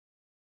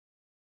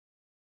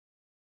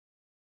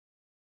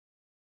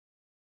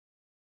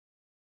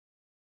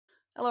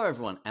Hello,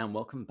 everyone, and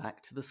welcome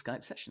back to the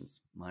Skype sessions.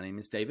 My name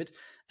is David,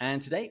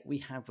 and today we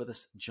have with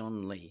us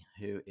John Lee,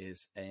 who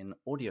is an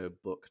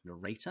audiobook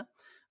narrator,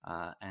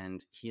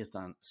 and he has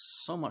done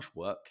so much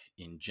work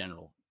in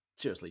general.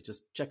 Seriously,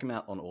 just check him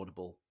out on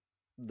Audible.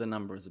 The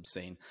number is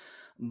obscene.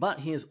 But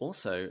he has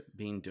also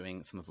been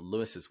doing some of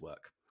Lewis's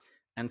work,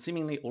 and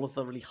seemingly all of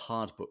the really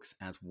hard books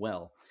as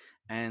well.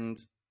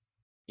 And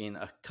in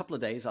a couple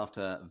of days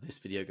after this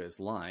video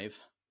goes live,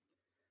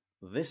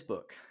 this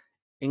book,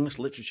 English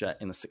Literature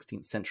in the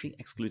 16th Century,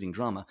 Excluding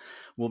Drama,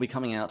 will be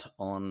coming out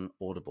on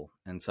Audible.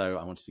 And so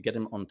I wanted to get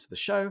him onto the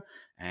show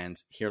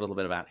and hear a little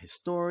bit about his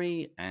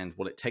story and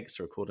what it takes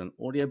to record an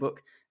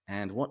audiobook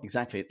and what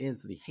exactly it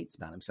is that he hates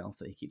about himself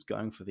that he keeps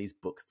going for these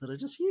books that are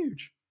just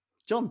huge.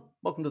 John,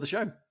 welcome to the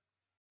show.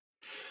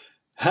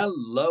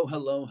 Hello,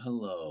 hello,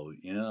 hello.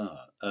 Yeah.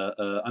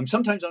 I'm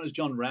sometimes known as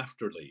John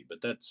Rafterley,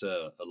 but that's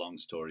a long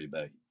story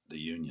about the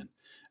union.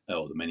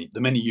 Oh, the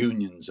many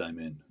unions I'm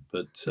in.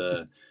 But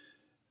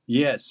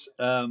yes,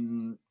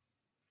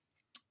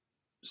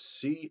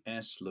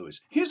 C.S.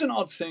 Lewis. Here's an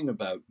odd thing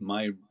about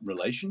my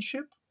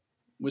relationship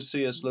with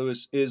C.S.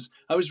 Lewis is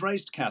I was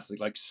raised Catholic,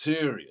 like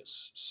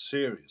serious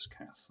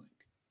Catholic.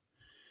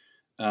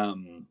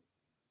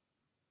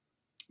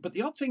 But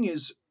the odd thing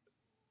is,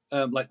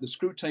 like the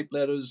Screw Tape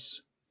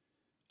Letters,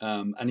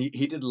 and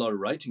he did a lot of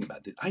writing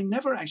about it.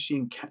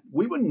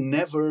 We were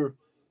never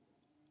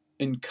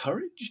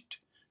encouraged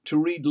to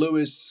read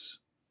Lewis,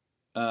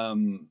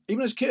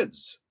 even as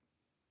kids.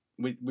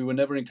 We were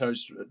never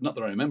encouraged, not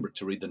that I remember,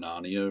 to read the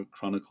Narnia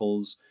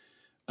Chronicles.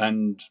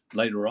 And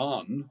later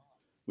on,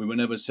 we were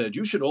never said,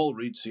 you should all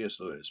read C.S.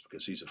 Lewis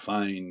because he's a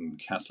fine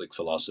Catholic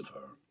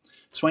philosopher.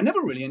 So I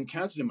never really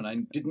encountered him, and I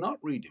did not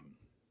read him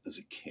as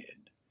a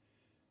kid.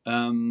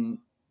 And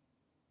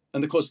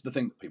of course, the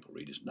thing that people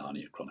read is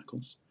Narnia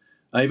Chronicles.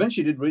 I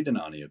eventually did read the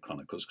Narnia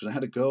Chronicles because I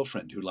had a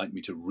girlfriend who liked me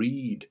to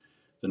read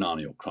the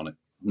Narnia Chronicles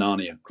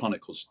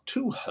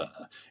to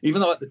her,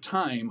 even though at the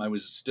time I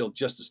was still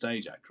just a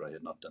stage actor. I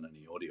had not done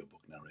any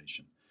audiobook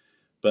narration.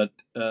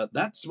 But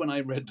that's when I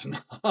read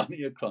the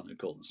Narnia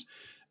Chronicles.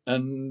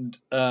 And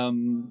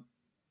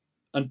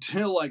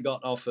until I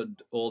got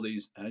offered all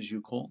these, as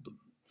you called them,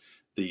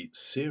 the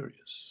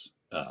serious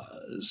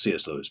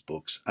C.S. Lewis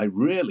books, I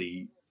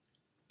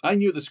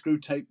knew the Screw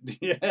Tape.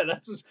 Yeah,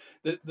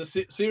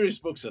 the serious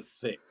books are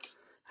thick.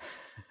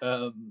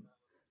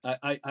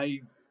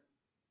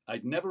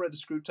 I'd never read the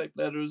Screw Tape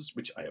Letters,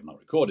 which I have not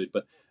recorded,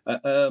 but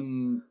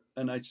and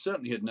I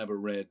certainly had never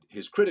read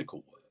his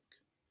critical work.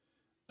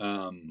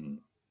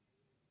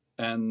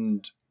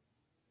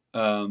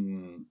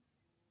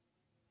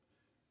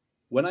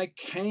 When I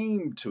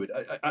came to it,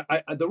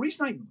 the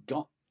reason I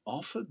got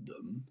offered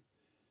them,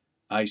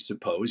 I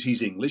suppose,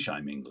 he's English,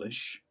 I'm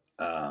English.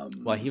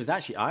 Well, he was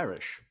actually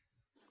Irish.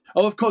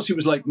 Oh, of course, he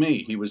was like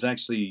me. He was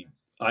actually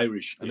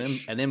Irish.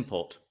 An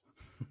import.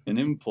 An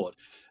import.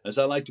 As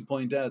I like to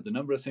point out, the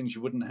number of things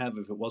you wouldn't have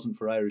if it wasn't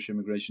for Irish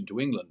immigration to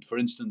England. For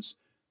instance,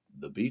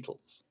 the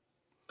Beatles,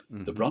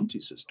 the Bronte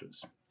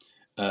sisters,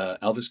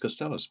 Elvis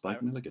Costello,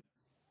 Spike Milligan.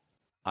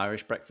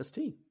 Irish breakfast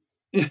tea.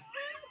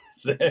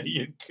 There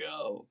you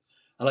go.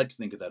 I like to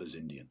think of that as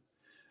Indian.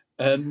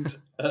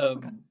 And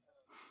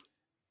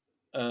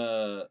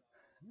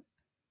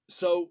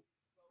so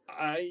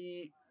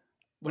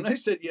when I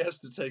said yes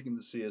to taking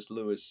the C.S.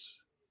 Lewis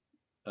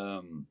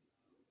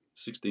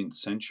 16th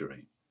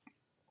Century,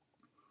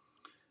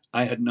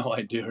 I had no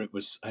idea it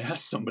was. I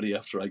asked somebody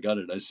after I got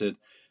it, I said,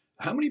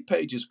 how many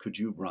pages could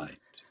you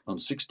write on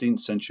 16th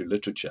century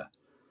literature,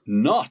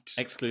 not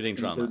excluding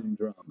drama? And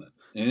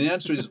the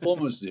answer is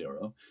almost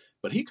zero,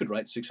 but he could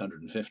write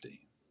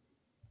 650.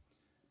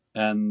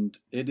 And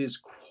it is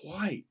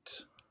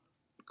quite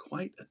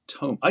a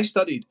tome. I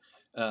studied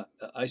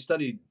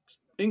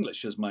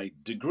English as my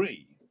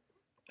degree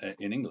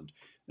in England.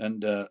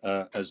 And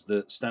as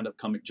the stand-up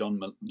comic John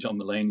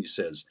Mulaney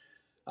says,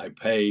 I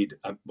paid,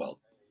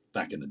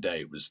 back in the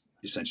day, it was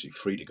essentially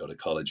free to go to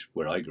college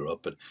where I grew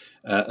up. But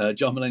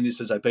John Mulaney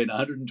says, I paid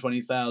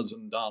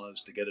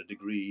 $120,000 to get a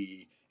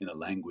degree in a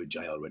language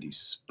I already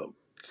spoke.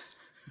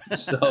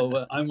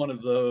 So I'm one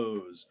of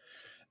those.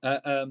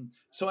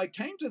 So I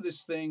came to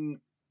this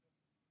thing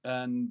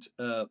and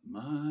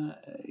my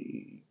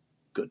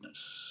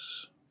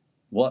goodness,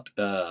 what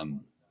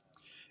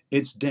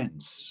it's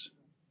dense,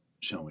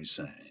 shall we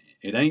say.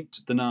 It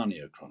ain't the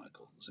Narnia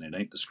Chronicles and it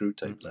ain't the Screw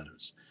Tape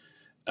Letters.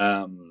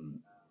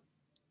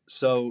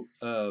 So,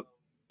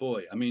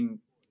 boy, I mean,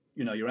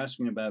 you're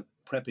asking about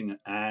prepping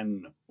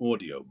an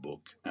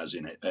audiobook, as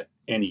in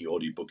any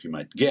audiobook you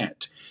might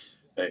get.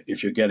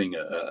 If you're getting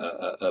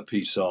a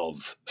piece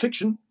of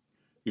fiction,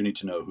 you need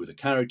to know who the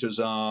characters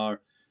are,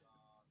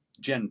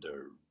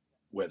 gender,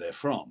 where they're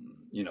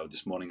from.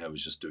 This morning I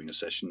was just doing a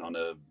session on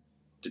a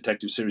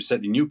detective series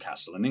set in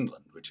Newcastle in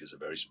England, which is a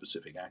very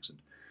specific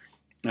accent.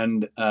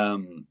 And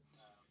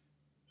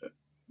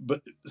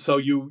but so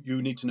you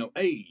need to know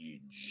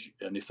age,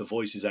 and if the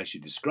voice is actually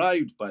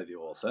described by the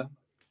author,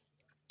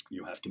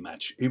 you have to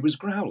match. He was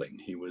growling,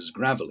 he was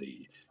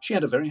gravelly. She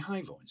had a very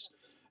high voice.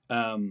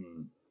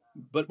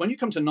 But when you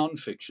come to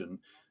nonfiction,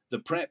 the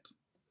prep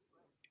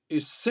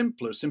is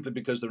simpler simply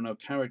because there are no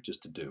characters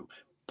to do.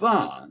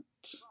 But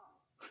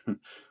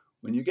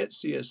when you get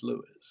C.S.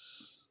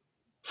 Lewis,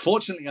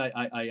 fortunately,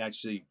 I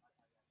actually,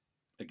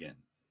 again,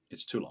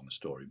 it's too long a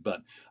story,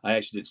 but I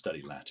actually did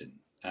study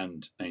Latin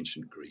and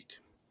ancient Greek.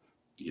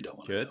 You don't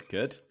want to know.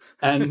 Good.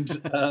 And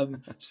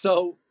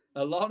so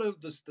a lot of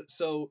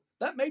so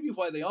that may be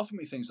why they offer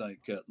me things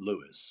like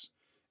Lewis,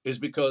 is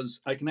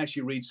because I can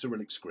actually read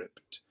Cyrillic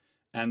script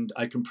and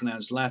I can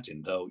pronounce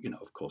Latin, though,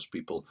 of course,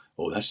 people,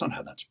 that's not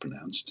how that's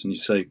pronounced. And you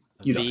say,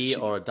 V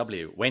or a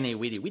W, Weni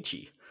Widi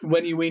Wichi.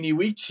 Weni Weenie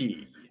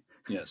Wichi.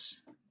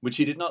 Yes. Which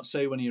he did not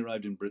say when he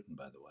arrived in Britain,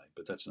 by the way,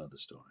 but that's another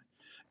story.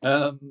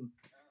 I'm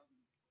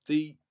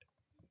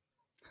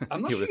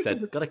not He would have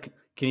said,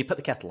 can you put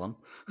the kettle on?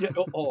 Yeah.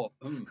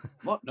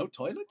 What? No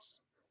toilets?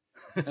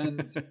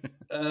 And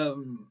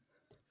the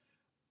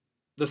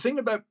thing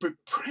about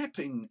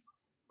prepping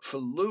for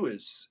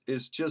Lewis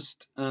is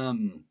just,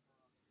 first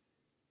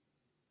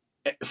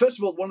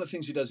of all, one of the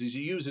things he does is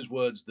he uses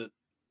words that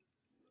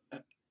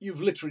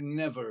you've literally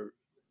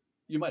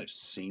you might have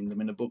seen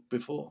them in a book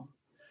before,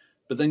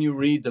 but then you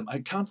read them. I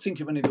can't think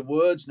of any of the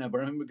words now, but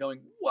I remember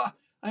going, what?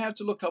 I have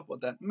to look up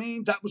what that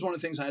means. That was one of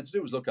the things I had to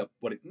do, was look up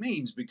what it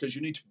means, because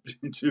you need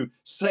to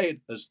say it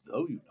as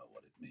though you know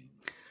what it means.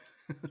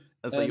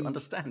 As though you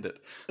understand it.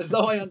 As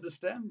though I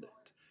understand it.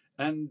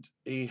 And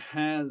he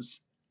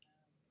has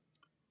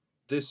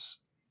his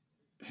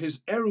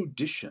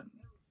erudition.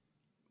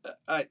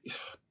 When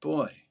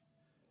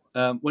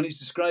he's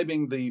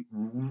describing the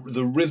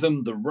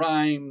rhythm, the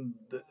rhyme,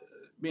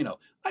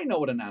 I know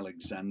what an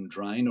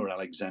alexandrine or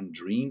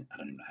alexandrine, I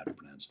don't even know how to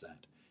pronounce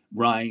that,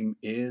 rhyme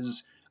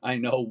is. I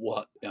know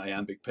what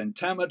iambic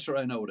pentameter,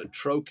 I know what a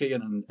trochee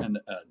and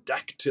a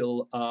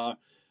dactyl are.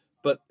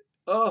 But,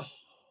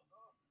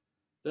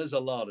 there's a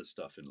lot of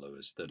stuff in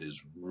Lewis that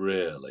is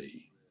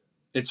really,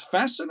 it's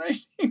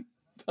fascinating.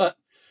 But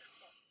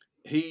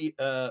he,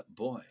 I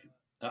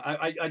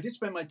did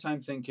spend my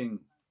time thinking,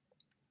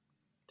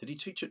 did he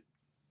teach at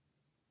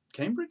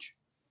Cambridge?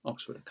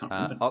 Oxford, I can't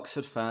remember.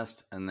 Oxford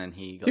first, and then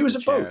he got was the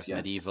at chair both, of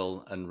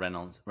medieval and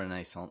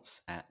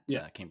Renaissance at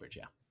Cambridge,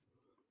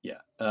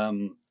 Yeah.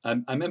 I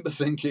remember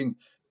thinking,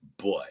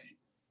 boy,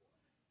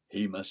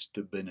 he must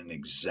have been an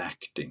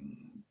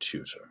exacting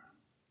tutor.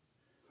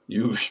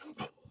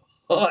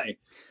 Boy.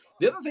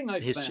 The other thing I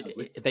found...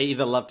 They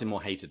either loved him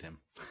or hated him.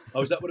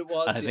 Oh, is that what it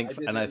was? I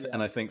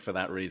think for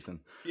that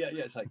reason. Yeah,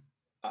 it's like,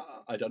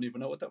 I don't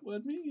even know what that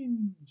word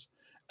means.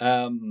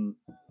 And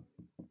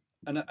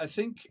I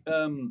think...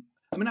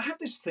 I have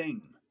this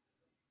thing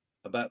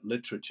about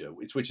literature,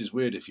 which is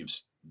weird if you've,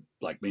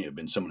 like me, have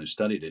been someone who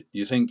studied it.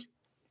 You think,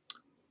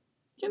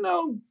 can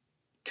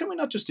we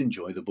not just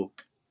enjoy the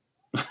book?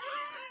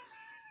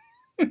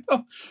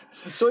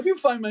 So I do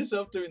find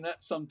myself doing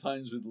that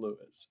sometimes with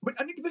Lewis. But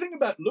I think the thing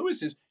about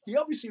Lewis is he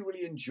obviously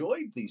really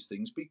enjoyed these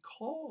things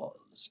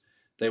because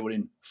they were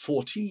in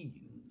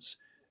 14s.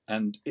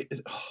 And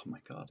oh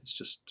my God, it's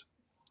just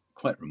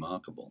quite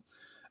remarkable.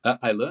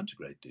 I learned a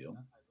great deal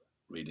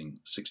reading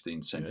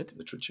 16th century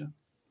literature.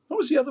 What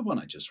was the other one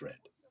I just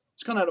read?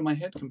 It's gone out of my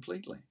head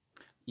completely.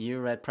 You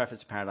read Preface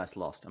to Paradise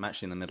Lost. I'm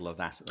actually in the middle of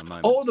that at the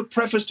moment. Oh, the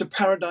Preface to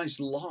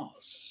Paradise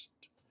Lost.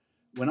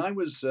 When I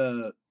was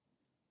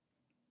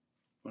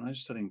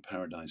studying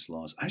Paradise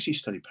Lost, I actually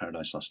studied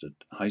Paradise Lost at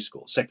high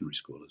school, secondary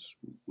school, as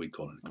we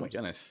call it. Oh my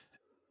goodness.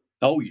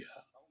 Oh yeah,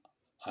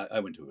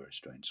 I went to a very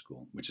strange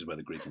school, which is where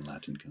the Greek and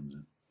Latin comes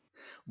in.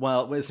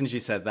 Well, as soon as you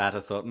said that,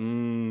 I thought,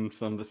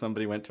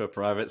 somebody went to a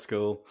private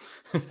school.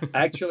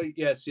 Actually,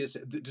 yes.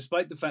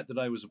 Despite the fact that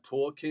I was a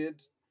poor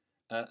kid,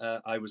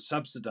 I was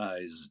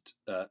subsidized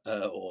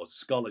or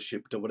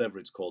scholarshiped or whatever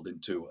it's called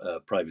into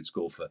a private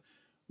school for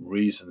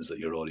reasons that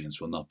your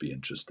audience will not be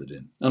interested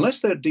in,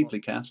 unless they're deeply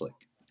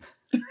Catholic.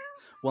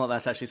 Well,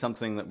 that's actually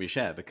something that we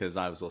share, because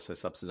I was also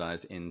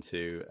subsidized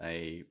into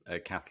a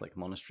Catholic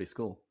monastery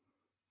school.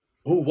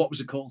 Oh, what was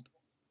it called?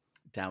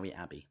 Dowie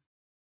Abbey.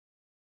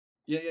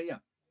 Yeah.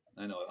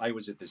 I know. I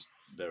was at this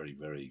very,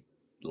 very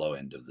low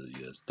end of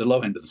the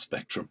low end of the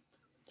spectrum.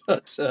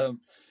 But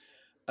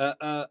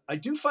I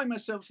do find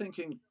myself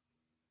thinking,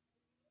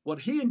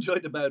 what he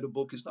enjoyed about a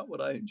book is not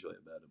what I enjoy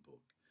about a book.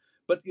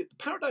 But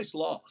Paradise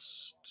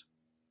Lost,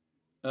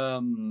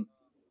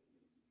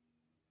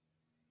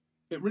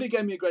 it really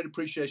gave me a great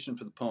appreciation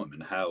for the poem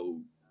and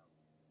how,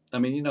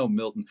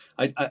 Milton.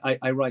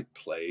 I write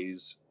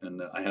plays,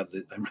 and I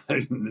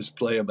write in this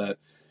play about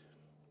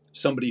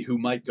somebody who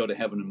might go to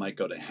heaven and might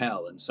go to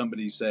hell, and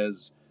somebody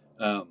says,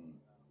 one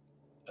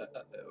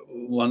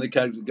of the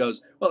characters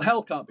goes, well,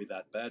 hell can't be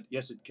that bad.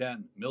 Yes, it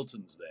can.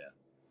 Milton's there.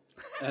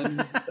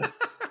 And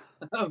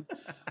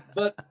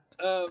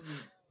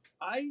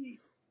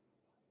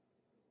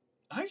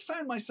I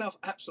found myself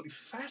absolutely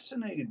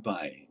fascinated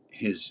by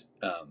his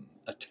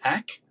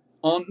attack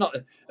on, not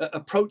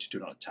approach to,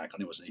 not attack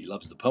on, he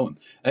loves the poem,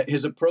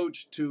 his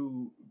approach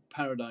to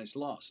Paradise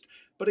Lost.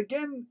 But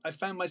again, I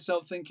found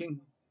myself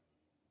thinking,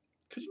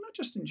 could you not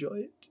just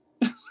enjoy it?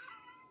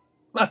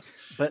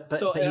 But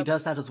he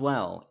does that as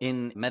well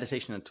in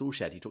Meditation in a Tool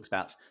Shed. He talks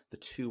about the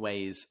two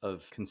ways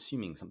of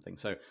consuming something.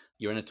 So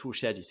you're in a tool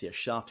shed, you see a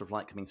shaft of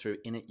light coming through.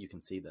 In it, you can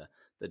see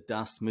the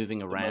dust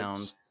moving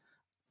around,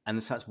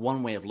 and that's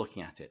one way of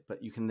looking at it.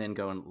 But you can then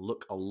go and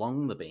look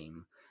along the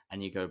beam,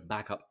 and you go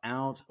back up,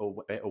 out,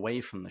 or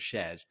away from the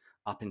shed,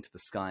 up into the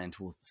sky and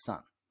towards the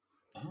sun.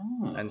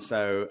 Oh. And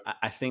so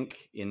I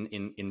think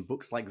in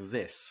books like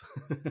this,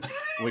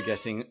 we're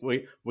getting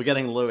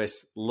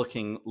Lewis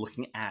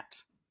looking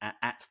at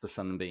the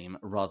sunbeam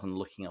rather than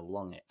looking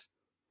along it.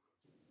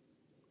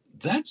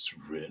 That's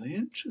really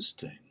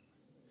interesting.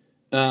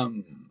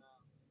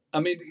 I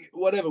mean,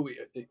 whatever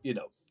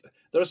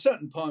there are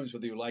certain poems,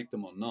 whether you like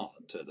them or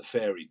not. The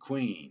Fairy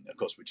Queen, of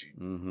course, which he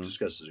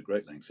discusses at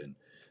great length in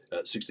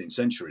 16th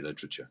century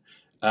literature,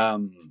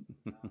 and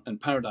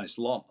Paradise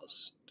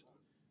Lost,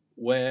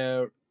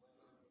 where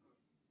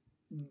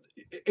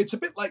it's a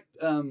bit like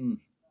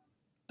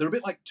they're a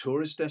bit like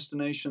tourist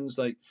destinations.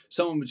 Like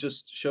someone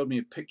just showed me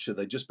a picture.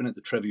 They'd just been at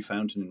the Trevi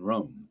Fountain in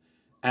Rome,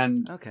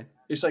 and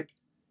it's like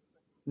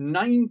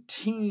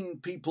 19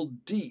 people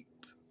deep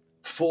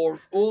for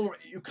all.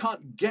 You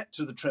can't get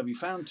to the Trevi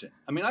Fountain.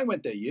 I mean, I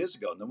went there years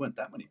ago, and there weren't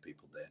that many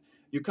people there.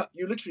 You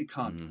literally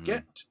can't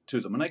get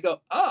to them. And I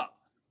go,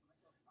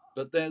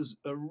 but there's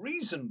a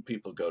reason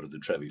people go to the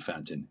Trevi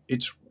Fountain.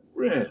 It's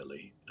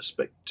really a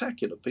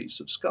spectacular piece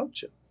of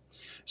sculpture.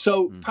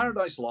 So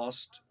Paradise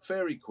Lost,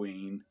 Fairy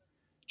Queen,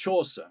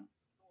 Chaucer,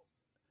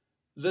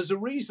 there's a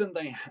reason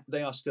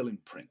they are still in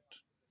print.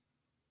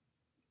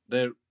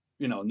 They're,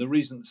 and the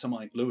reason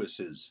someone like Lewis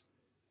is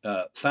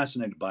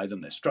fascinated by them,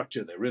 their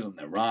structure, their rhythm,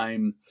 their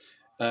rhyme,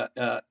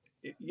 they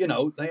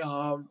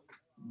are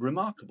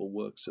remarkable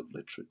works of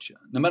literature,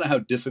 no matter how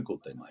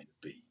difficult they might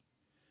be.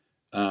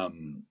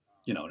 And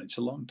it's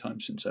a long time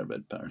since I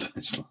read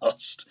Paradise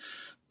Lost.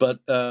 But,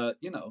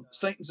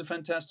 Satan's a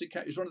fantastic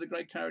character. He's one of the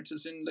great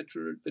characters in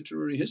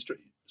literary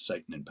history,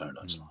 Satan in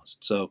Paradise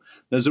Lost. So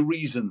there's a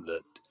reason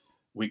that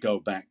we go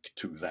back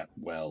to that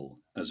well,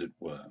 as it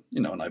were.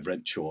 And I've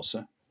read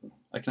Chaucer.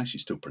 I can actually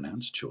still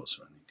pronounce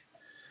Chaucer, I think.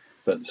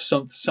 But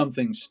some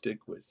things stick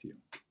with you.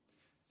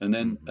 And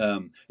then,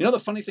 the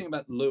funny thing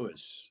about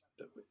Lewis,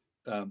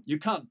 you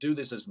can't do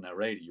this as a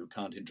narrator. You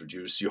can't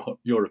introduce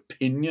your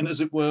opinion,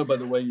 as it were, by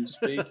the way you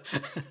speak.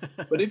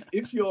 But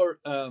if you're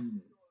a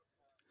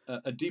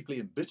deeply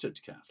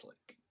embittered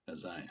Catholic,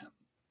 as I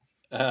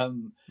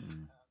am,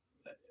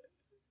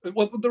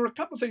 well, there are a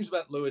couple of things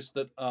about Lewis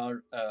that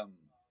are,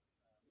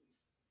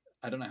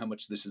 I don't know how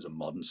much this is a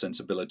modern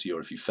sensibility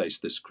or if he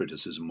faced this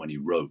criticism when he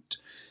wrote.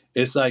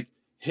 It's like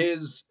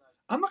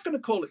I'm not going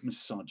to call it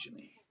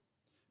misogyny,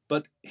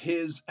 but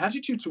his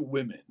attitude to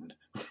women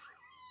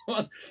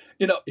was,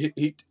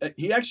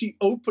 he actually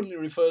openly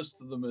refers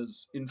to them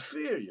as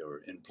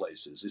inferior in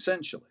places,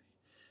 essentially.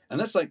 And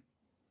that's like,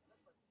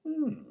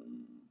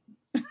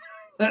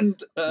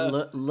 And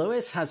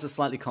Lewis has a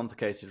slightly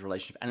complicated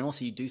relationship, and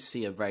also you do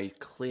see a very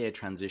clear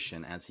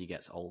transition as he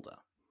gets older.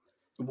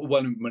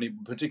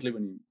 Particularly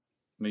when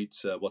he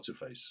meets what's her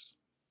face.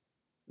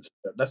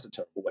 That's a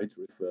terrible way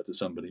to refer to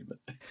somebody, but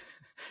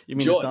you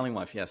mean Joy. His darling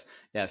wife? Yes.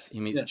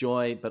 He meets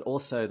Joy, but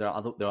also there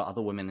are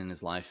other women in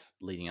his life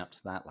leading up to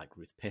that, like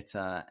Ruth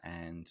Pitter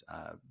and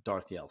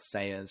Dorothy L.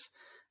 Sayers,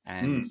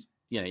 and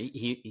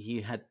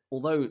he had,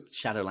 although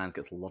Shadowlands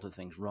gets a lot of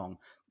things wrong,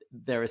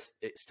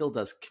 it still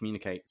does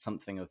communicate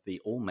something of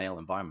the all-male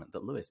environment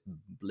that Lewis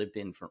lived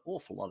in for an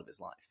awful lot of his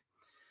life.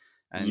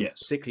 And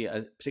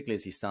particularly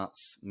as he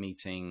starts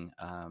meeting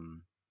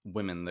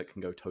women that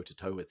can go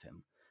toe-to-toe with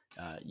him,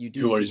 you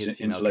do see his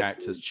female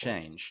characters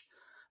change.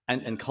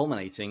 And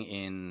culminating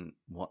in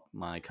what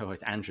my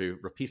co-host Andrew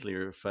repeatedly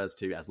refers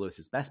to as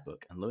Lewis's best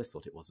book, and Lewis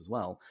thought it was as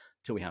well,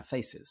 Till We Have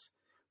Faces,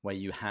 where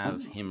you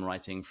have him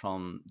writing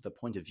from the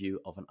point of view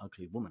of an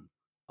ugly woman,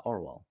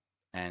 Orwell.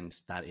 And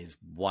that is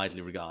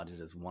widely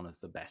regarded as one of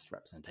the best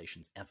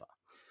representations ever.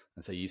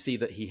 And so you see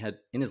that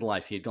in his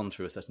life, he had gone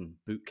through a certain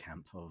boot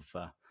camp of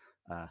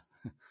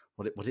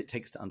what it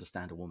takes to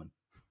understand a woman.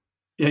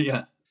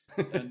 Yeah.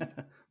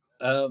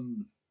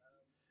 And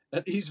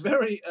he's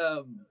very,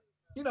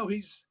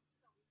 he's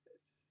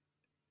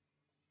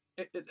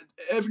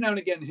every now and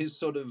again his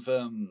sort of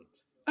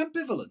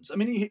ambivalence. I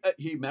mean,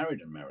 he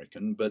married an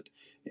American, but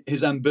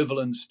his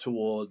ambivalence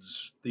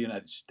towards the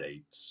United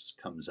States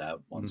comes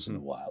out once in a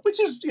while, which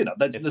is,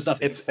 there's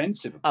nothing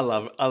offensive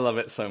about I love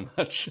it so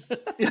much.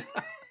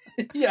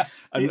 Yeah.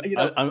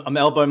 I'm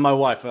elbowing my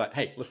wife. Like,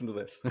 hey, listen to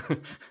this.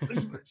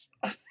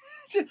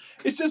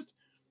 It's just,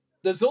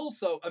 there's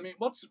also, I mean,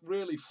 what's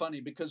really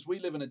funny, because we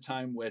live in a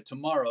time where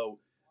tomorrow,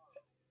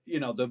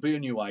 there'll be a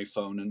new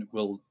iPhone and it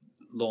will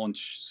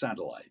launch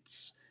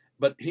satellites.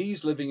 But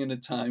he's living in a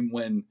time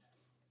when,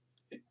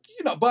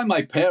 by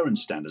my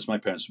parents' standards, my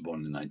parents were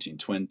born in the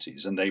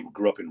 1920s and they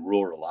grew up in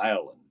rural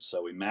Ireland.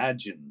 So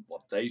imagine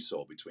what they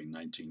saw between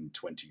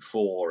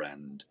 1924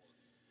 and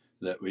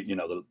the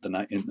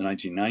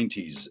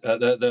 1990s,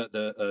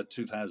 the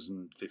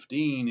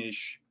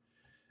 2015-ish.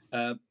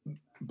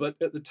 But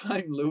at the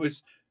time,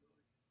 Lewis,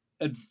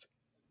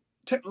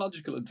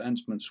 technological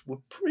advancements were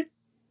pretty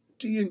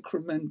pretty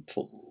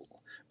incremental.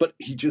 But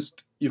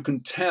you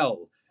can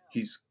tell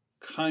he's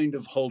kind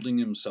of holding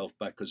himself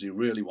back because he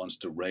really wants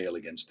to rail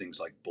against things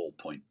like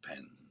ballpoint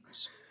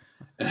pens.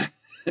 And,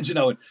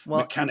 the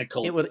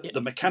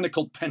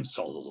mechanical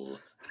pencil.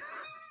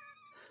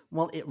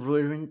 Well, it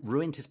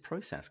ruined his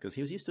process because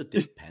he was used to a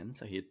dip pen,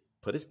 so he'd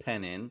put his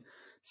pen in,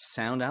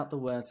 sound out the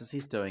words as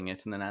he's doing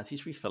it, and then as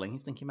he's refilling,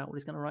 he's thinking about what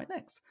he's going to write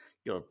next.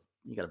 You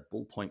got a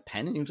ballpoint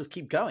pen, and you just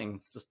keep going.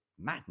 It's just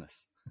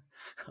madness.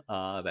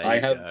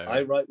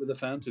 I write with a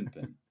fountain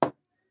pen.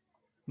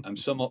 I'm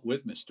somewhat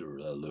with Mr.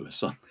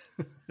 Lewis on.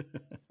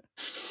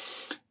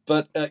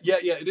 But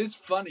it is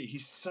funny.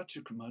 He's such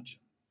a curmudgeon.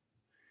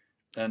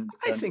 And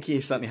I think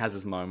he certainly has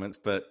his moments,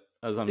 but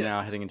as I'm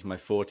now heading into my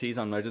 40s,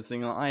 I'm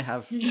noticing that I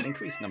have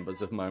increased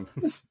numbers of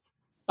moments.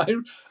 I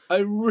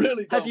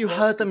really don't. Have you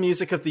heard the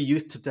music of the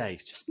youth today?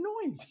 Just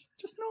noise.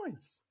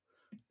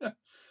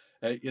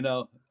 Hey,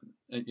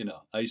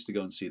 I used to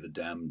go and see the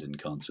Damned in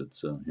concert,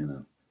 so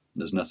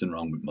there's nothing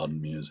wrong with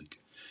modern music.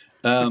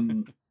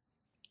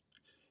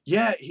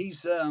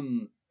 He's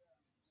there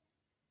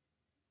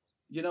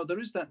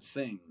is that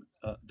thing.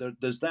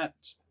 There's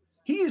that.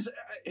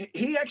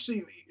 He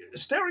actually,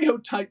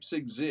 stereotypes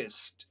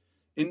exist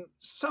in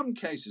some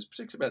cases,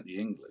 particularly about the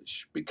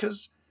English,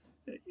 because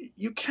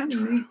you can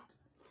read.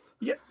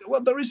 Yeah,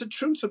 well, there is a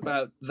truth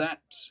about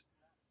that.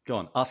 Go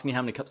on, ask me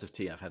how many cups of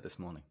tea I've had this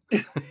morning.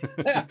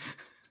 I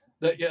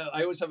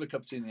always have a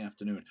cup of tea in the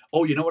afternoon.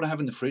 Oh, you know what I have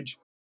in the fridge?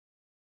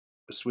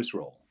 A Swiss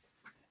roll.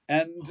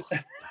 And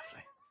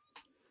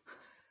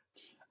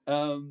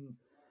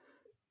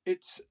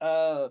it's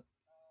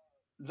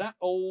that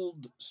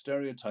old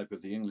stereotype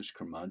of the English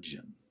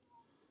curmudgeon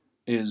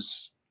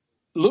is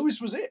Lewis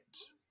was it.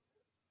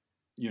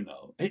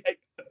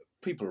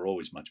 People are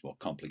always much more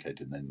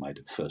complicated than they might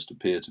at first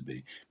appear to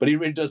be. But he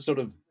really does sort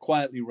of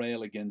quietly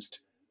rail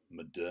against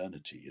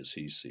modernity as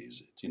he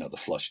sees it. The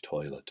flush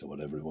toilet or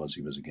whatever it was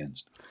he was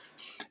against.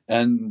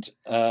 And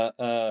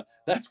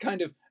that's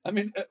kind of,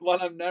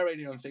 while I'm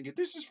narrating, I'm thinking,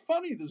 this is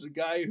funny. There's a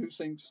guy who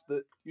thinks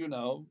that,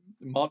 the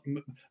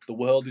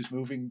world is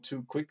moving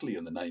too quickly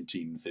in the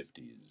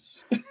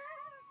 1950s.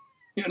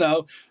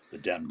 The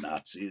damn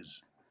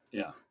Nazis.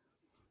 Yeah.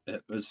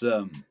 It was,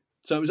 so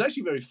it was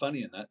actually very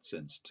funny in that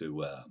sense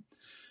to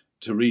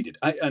read it.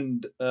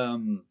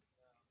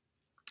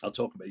 I'll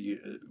talk about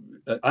you.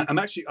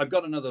 I've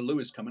got another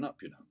Lewis coming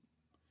up.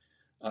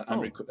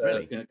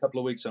 Really? In a couple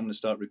of weeks, I'm going to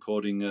start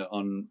recording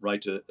on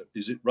writer.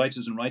 Is it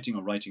writers and writing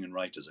or writing and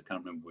writers? I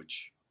can't remember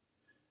which.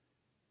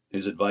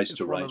 His advice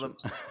to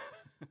writers.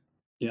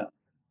 Yeah.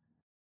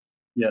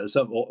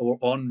 So or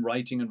on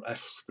writing and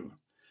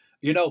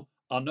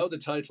I'll know the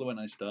title when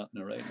I start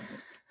narrating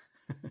it.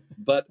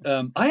 But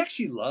I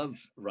actually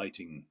love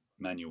writing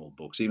manual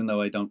books, even though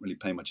I don't really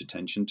pay much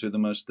attention to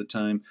them most of the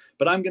time.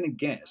 But I'm going to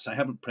guess, I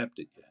haven't prepped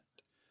it yet.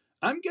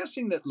 I'm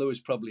guessing that Lewis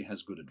probably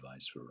has good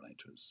advice for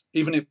writers,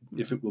 even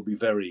if it will be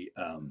very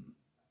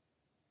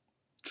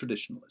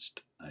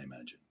traditionalist, I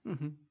imagine.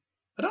 Mm-hmm.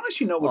 I don't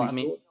actually know what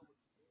he thought.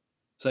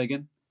 Say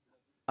again?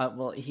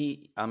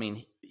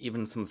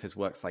 Even some of his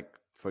works, like,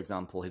 for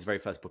example, his very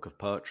first book of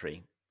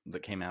poetry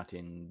that came out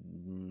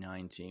in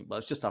it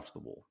was just after the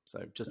war,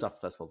 so just after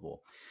the First World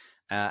War.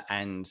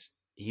 And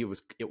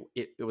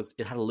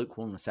it had a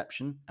lukewarm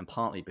reception, and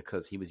partly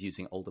because he was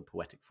using older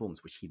poetic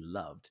forms, which he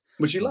loved,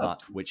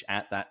 but which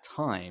at that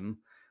time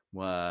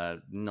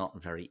were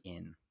not very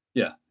in.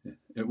 Yeah,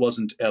 it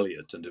wasn't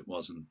Eliot, and it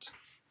wasn't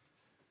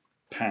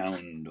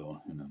Pound,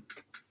 or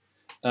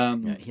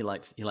he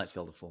liked the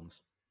older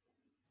forms.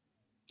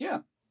 Yeah,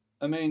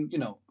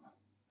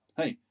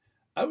 hey,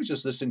 I was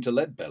just listening to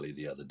Leadbelly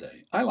the other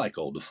day. I like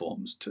older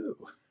forms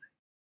too.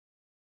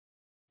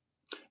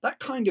 That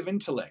kind of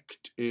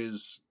intellect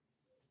is.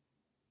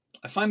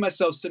 I find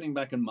myself sitting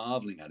back and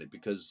marveling at it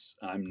because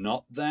I'm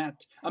not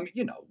that.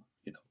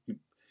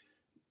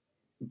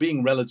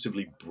 Being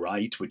relatively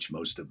bright, which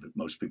most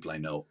people I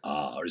know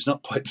are, is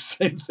not quite the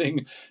same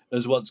thing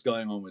as what's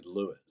going on with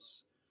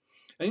Lewis.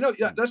 And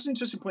that's an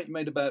interesting point you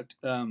made about.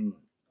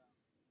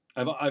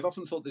 I've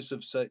often thought this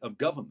of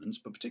governments,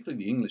 but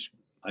particularly the English.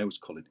 I always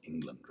call it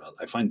England. Rather,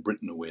 I find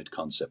Britain a weird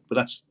concept, but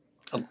that's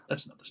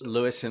another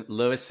story.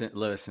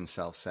 Lewis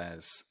himself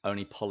says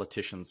only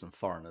politicians and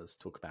foreigners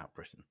talk about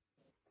Britain.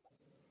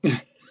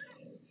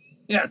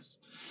 Yes,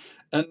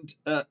 and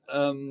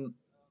the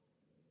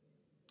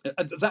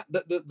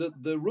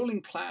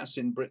ruling class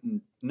in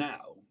Britain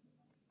now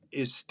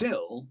is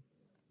still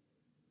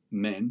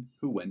men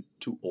who went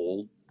to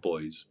all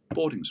boys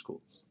boarding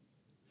schools,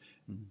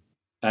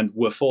 and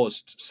were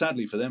forced,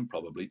 sadly for them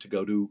probably, to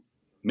go to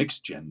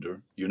mixed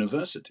gender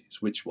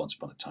universities, which once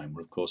upon a time were,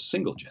 of course,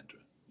 single gender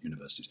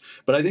universities.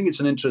 But I think it's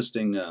an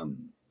interesting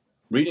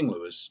reading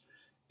Lewis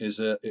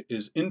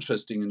is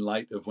interesting in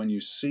light of when you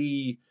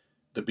see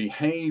the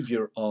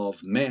behavior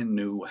of men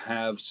who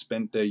have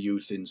spent their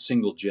youth in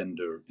single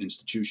gender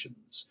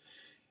institutions.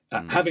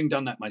 Having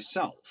done that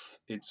myself,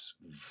 it's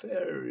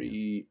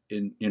very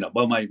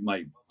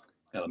my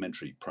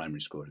elementary, primary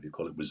school, if you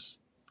call it, was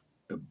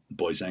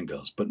boys and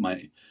girls, but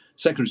my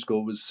secondary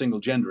school was single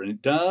gender, and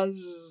it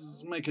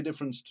does make a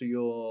difference to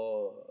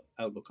your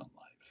outlook on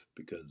life,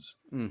 because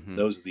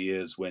those are the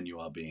years when you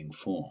are being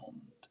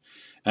formed,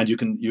 and you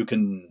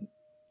can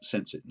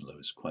sense it in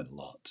Lewis quite a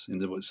lot. In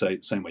the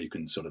same way you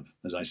can sort of,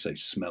 as I say,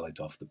 smell it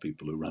off the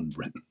people who run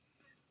Britain.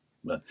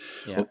 But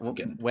yeah,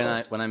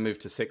 when I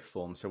moved to sixth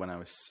form, so when I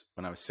was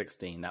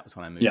 16, that was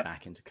when I moved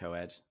back into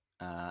co-ed.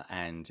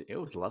 And it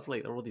was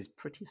lovely. There were all these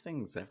pretty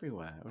things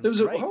everywhere. It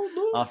was great.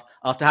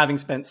 After having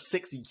spent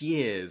 6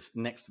 years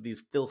next to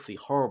these filthy,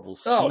 horrible,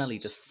 smelly,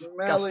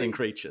 disgusting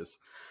creatures.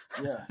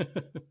 Yeah.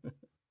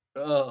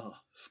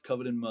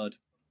 Covered in mud.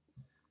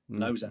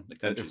 And I was out in the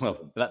country.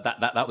 Well,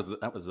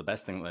 that was the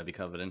best thing that they'd be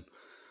covered in.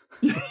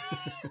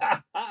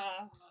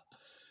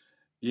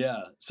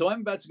 Yeah. So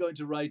I'm about to go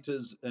into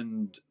writers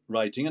and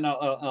writing, and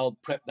I'll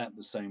prep that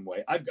the same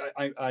way.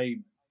 I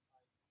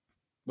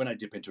when I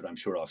dip into it, I'm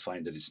sure I'll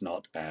find that it's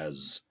not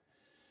as,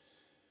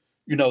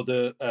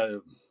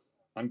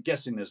 I'm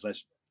guessing there's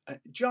less,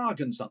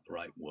 jargon's not the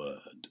right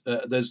word.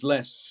 There's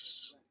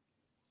less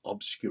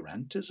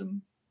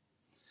obscurantism.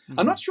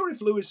 I'm not sure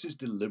if Lewis is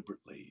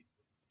deliberately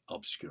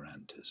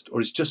obscurantist,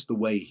 or it's just the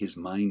way his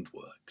mind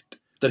worked,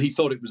 that he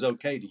thought it was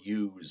okay to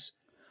use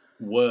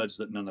words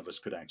that none of us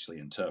could actually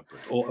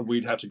interpret, or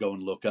we'd have to go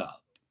and look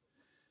up.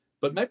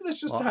 But maybe that's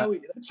just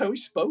that's how he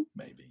spoke.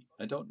 Maybe,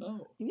 I don't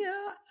know.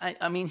 Yeah,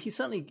 I mean, he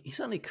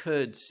certainly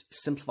could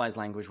simplify his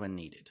language when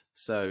needed.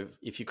 So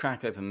if you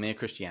crack open Mere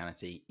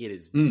Christianity, it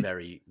is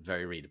very,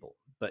 very readable.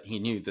 But he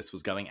knew this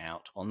was going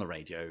out on the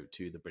radio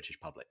to the British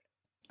public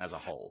as a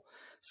whole.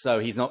 So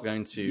he's not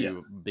going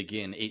to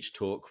begin each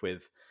talk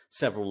with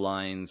several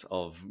lines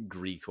of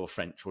Greek or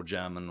French or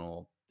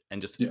German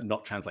and just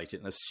not translate it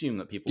and assume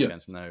that people are going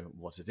to know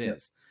what it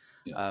is.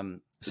 Yeah.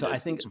 So I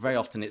think very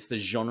often it's the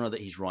genre that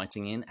he's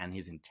writing in and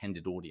his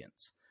intended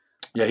audience.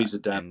 Yeah, he's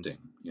adapting.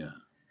 Yeah.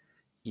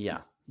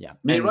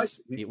 He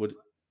writes.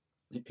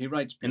 He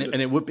writes, and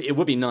it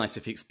would be nice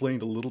if he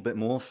explained a little bit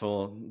more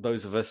for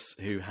those of us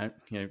who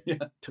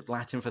took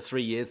Latin for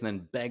 3 years and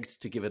then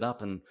begged to give it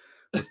up and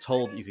was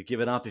told that you could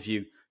give it up if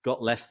you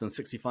got less than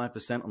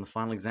 65% on the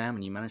final exam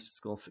and you managed to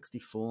score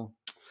 64.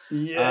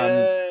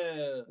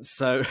 Yeah.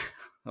 So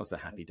that was a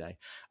happy day.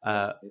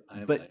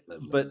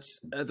 But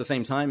at the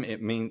same time,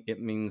 it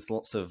means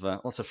lots of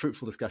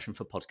fruitful discussion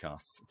for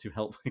podcasts to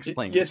help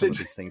explain some of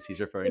these things he's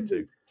referring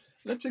to.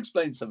 Let's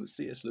explain some of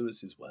C.S.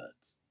 Lewis's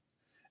words.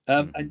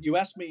 And you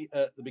asked me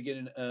at the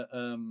beginning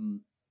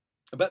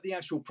about the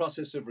actual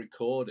process of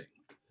recording.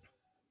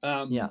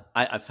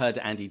 I've heard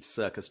Andy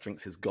Serkis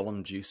drinks his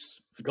Gollum juice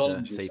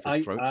to save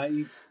his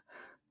throat.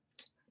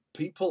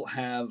 People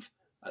have.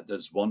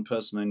 There's one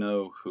person I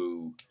know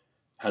who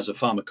has a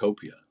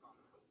pharmacopoeia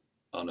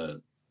on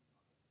a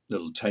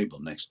little table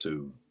next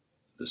to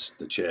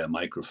the chair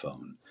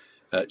microphone.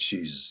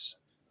 She's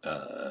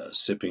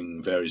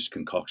sipping various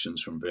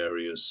concoctions from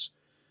various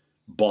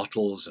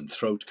bottles and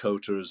throat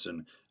coaters,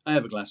 and I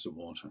have a glass of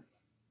water.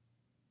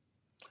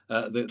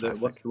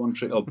 What's the one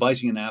trick?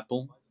 Biting an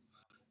apple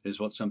is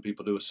what some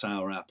people do, a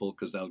sour apple,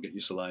 because that'll get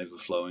your saliva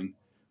flowing,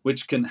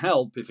 which can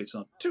help if it's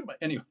not too much.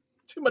 Anyway,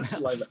 too much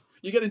saliva.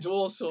 You get into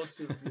all sorts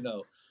of,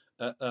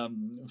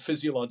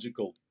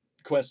 physiological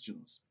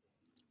questions.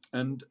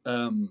 And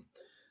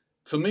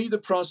for me, the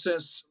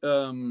process,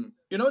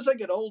 as I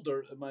get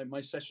older,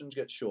 my sessions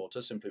get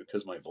shorter simply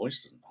because my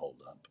voice doesn't hold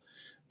up.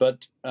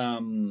 But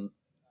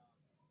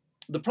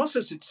the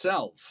process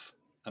itself,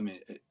 I mean,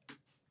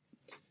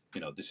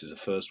 this is a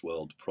first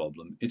world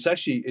problem.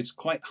 It's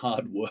quite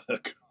hard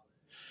work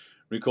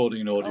recording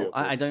an audio.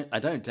 I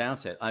don't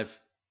doubt it. I've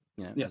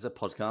as a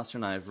podcaster,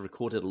 and I've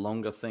recorded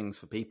longer things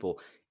for people.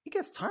 It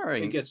gets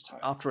tiring.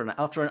 After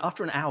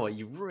an hour.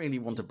 You really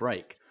want a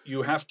break.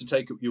 You have to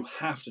take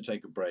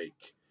a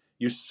break.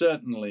 You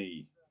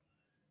certainly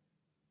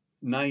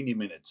 90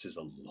 minutes is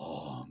a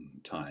long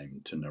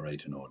time to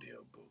narrate an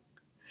audiobook.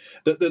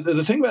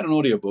 The thing about an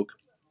audiobook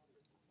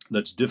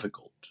that's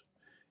difficult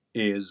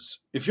is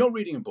if you're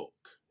reading a book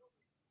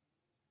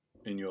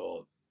and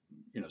you're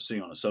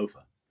sitting on a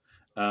sofa,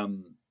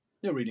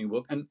 you're reading a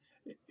book, and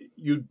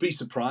you'd be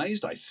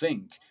surprised, I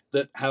think,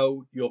 that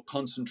how your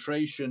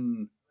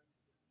concentration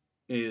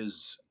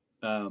is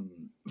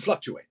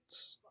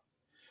fluctuates.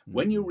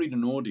 When you read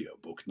an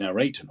audiobook,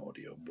 narrate an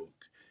audiobook,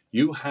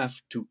 you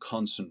have to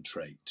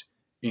concentrate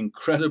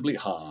incredibly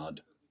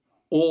hard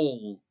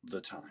all the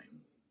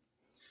time.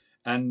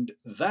 And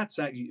that's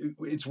actually,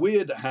 it's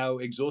weird how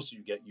exhausted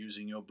you get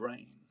using your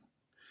brain.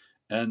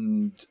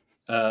 And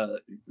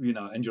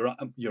and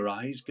your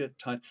eyes get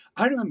tired.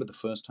 I remember the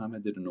first time I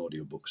did an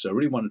audiobook, so I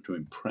really wanted to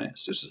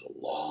impress. This is a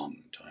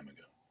long time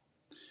ago,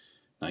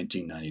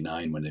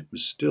 1999, when it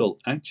was still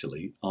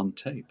actually on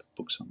tape,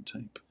 books on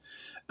tape.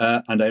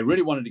 And I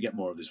really wanted to get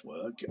more of this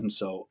work. And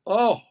so,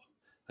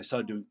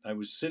 I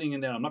was sitting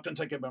in there. I'm not going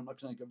to take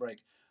a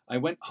break. I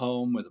went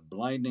home with a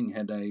blinding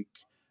headache.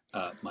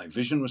 My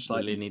vision was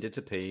slightly... Really needed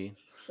to pee.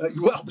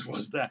 Well, there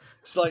was that.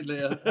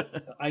 Slightly.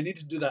 I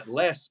needed to do that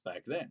less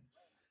back then.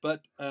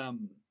 But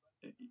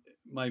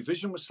my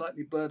vision was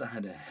slightly blurred. I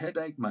had a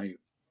headache. My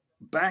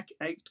back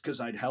ached because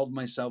I'd held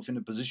myself in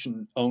a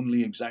position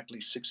only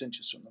exactly 6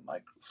 inches from the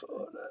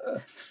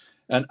microphone.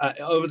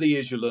 Over the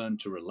years, you learn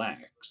to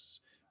relax.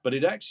 But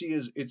it actually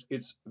is,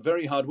 it's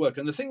very hard work.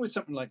 And the thing with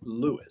something like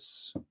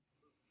Lewis,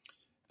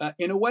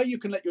 in a way, you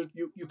can let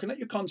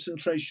your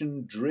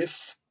concentration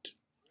drift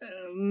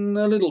a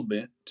little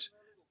bit.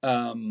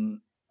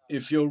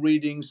 If you're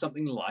reading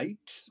something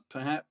light,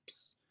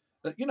 perhaps.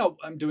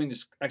 I'm doing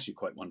this actually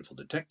quite wonderful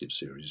detective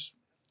series,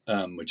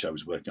 which I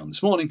was working on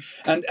this morning,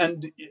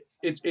 and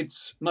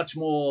it's much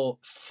more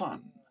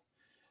fun.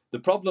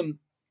 The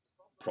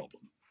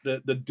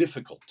the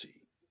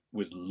difficulty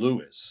with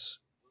Lewis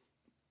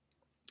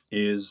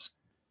is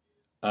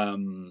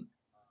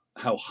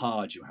how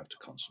hard you have to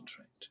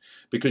concentrate,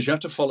 because you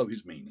have to follow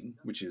his meaning,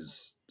 which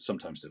is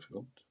sometimes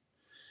difficult.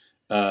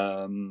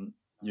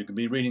 You can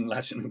be reading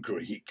Latin and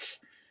Greek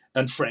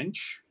and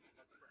French,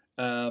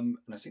 and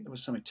I think there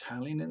was some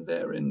Italian in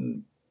there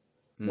in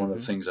one of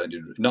the things I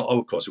did. No,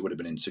 of course, it would have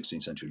been in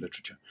 16th century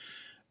literature.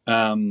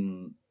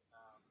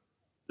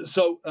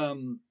 So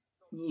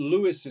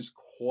Lewis is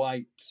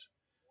quite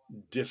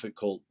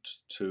difficult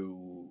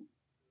to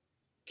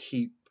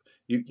keep.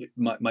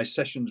 My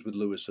sessions with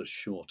Lewis are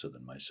shorter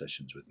than my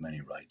sessions with many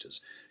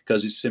writers,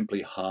 because it's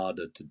simply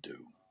harder to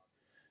do.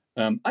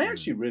 I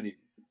actually really,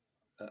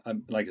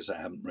 like I say,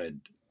 I haven't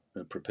read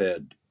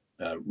prepared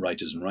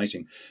writers and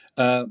writing,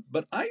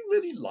 but I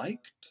really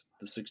liked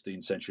the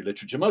 16th century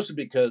literature, mostly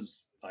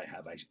because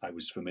I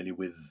was familiar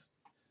with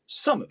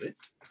some of it.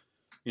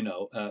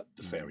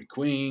 The Fairy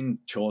Queen,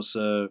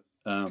 Chaucer.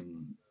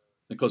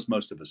 Of course,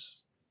 most of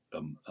us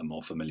are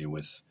more familiar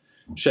with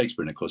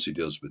Shakespeare, and of course he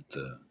deals with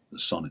the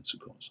sonnets, of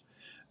course.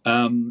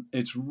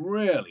 It's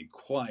really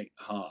quite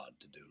hard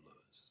to do,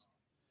 Lewis.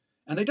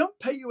 And they don't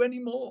pay you any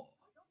more.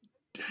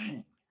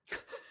 Dang.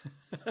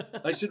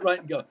 I should write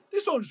and go,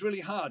 this one's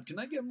really hard. Can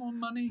I get more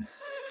money?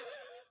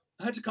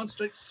 I had to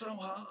concentrate so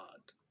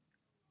hard.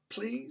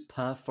 Please?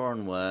 Per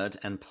foreign word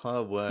and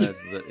per word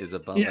that is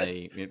above Yes.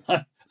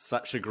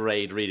 such a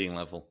grade reading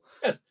level.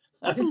 Yes.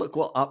 I have to look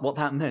what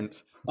that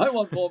meant. I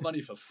want more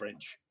money for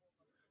French.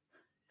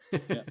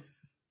 Yeah.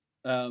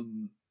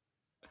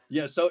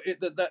 So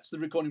that's the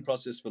recording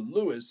process for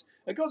Lewis.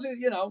 Of course,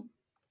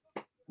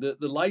 the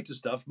lighter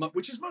stuff,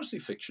 which is mostly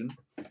fiction,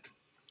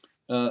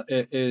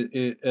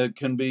 it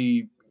can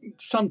be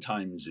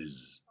sometimes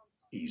is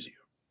easier.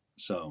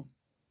 So,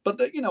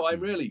 but I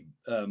really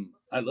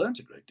I learned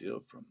a great deal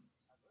from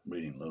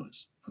reading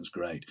Lewis. It was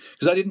great,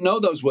 because I didn't know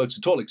those works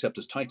at all except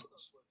as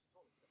titles,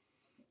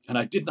 and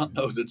I did not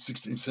know that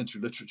 16th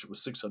century literature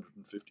was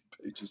 650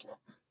 pages long.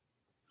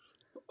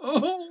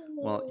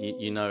 Well,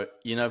 you know,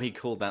 he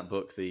called that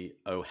book the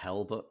Oh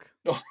Hell book,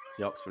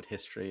 the Oxford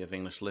History of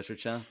English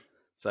Literature.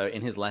 So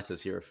in his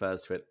letters, he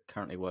refers to it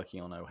currently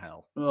working on Oh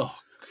Hell. Oh,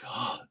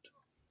 God.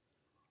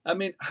 I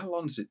mean, how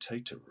long does it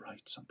take to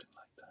write something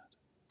like that?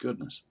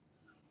 Goodness.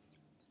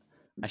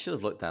 I should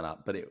have looked that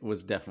up, but it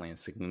was definitely a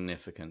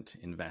significant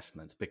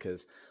investment,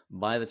 because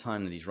by the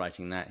time that he's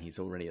writing that, he's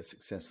already a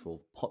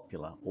successful,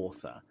 popular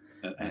author.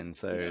 And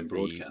so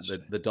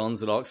the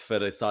dons at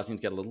Oxford are starting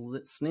to get a little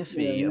bit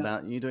sniffy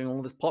about you doing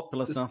all this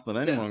popular stuff that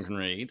anyone can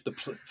read.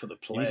 For the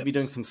plebs. You need to be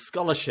doing some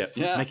scholarship.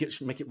 Yeah. Make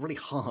it really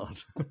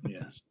hard.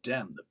 Yes,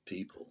 damn the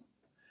people.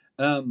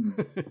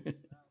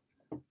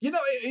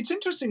 It's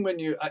interesting when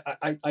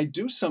I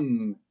do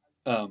some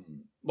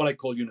what I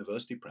call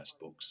university press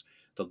books,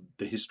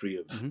 the history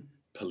of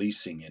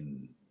policing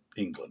in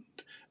England.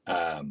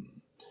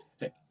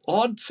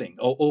 Odd thing,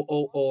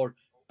 or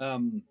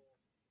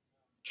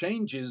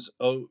changes,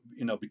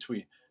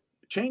 between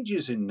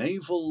changes in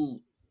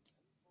naval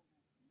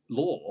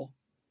law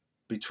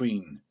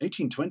between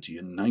 1820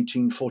 and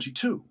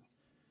 1942.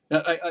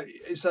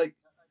 It's like,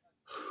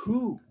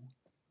 who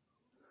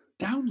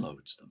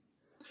downloads them?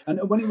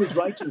 And when he was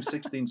writing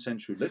 16th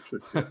century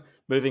literature,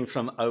 moving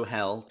from Oh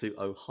Hell to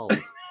Oh Hull.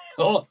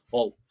 Oh,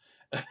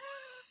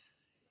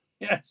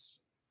 yes,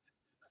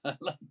 I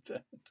like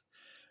that.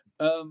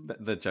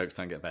 The jokes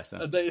don't get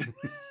better.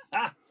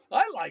 I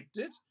liked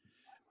it.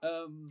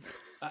 I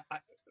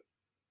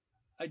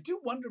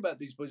do wonder about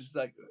these books. It's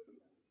like,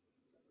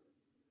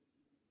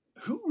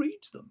 who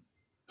reads them?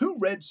 Who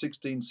read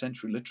 16th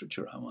century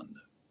literature, I wonder?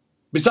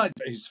 Besides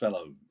his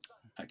fellow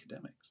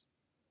academics.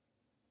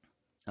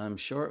 I'm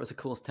sure it was a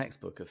course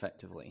textbook,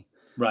 effectively,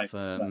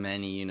 for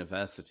many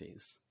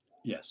universities.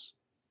 Yes.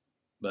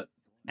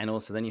 And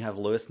also then you have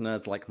Lewis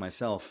nerds like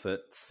myself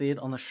that see it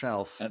on the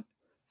shelf.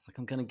 It's like,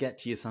 I'm going to get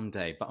to you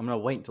someday, but I'm going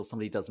to wait until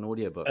somebody does an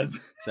audiobook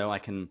so I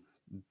can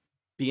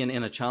be an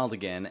inner child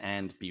again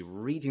and be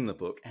reading the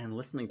book and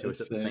listening to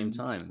it at the same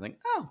time. And think,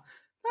 oh,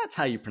 that's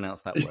how you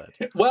pronounce that word.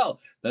 Well,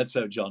 that's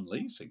how John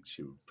Lee thinks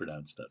you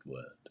pronounce that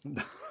word.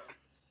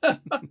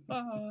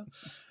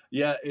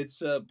 Yeah,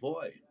 it's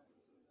boy.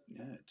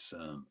 Yeah, it's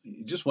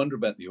you just wonder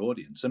about the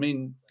audience. I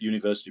mean,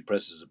 university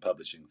presses are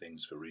publishing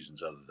things for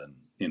reasons other than,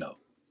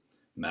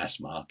 mass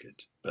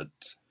market,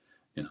 but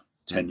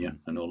tenure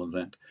and all of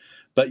that.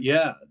 But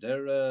yeah,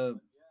 there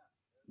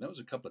was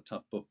a couple of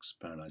tough books,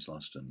 Paradise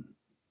Lost and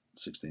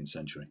 16th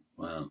Century.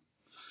 Wow.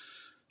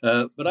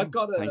 But I've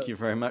got Thank you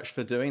very much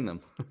for doing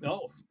them.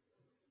 No,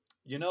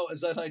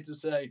 as I like to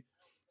say,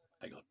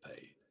 I got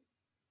paid.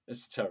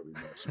 It's a terribly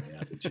mercenary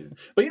attitude.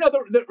 But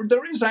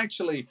there is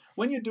actually,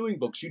 when you're doing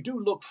books, you do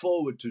look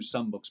forward to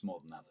some books more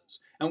than others.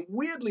 And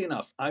weirdly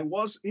enough,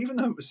 even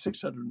though it was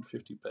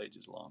 650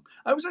 pages long,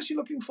 I was actually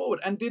looking forward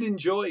and did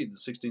enjoy the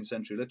 16th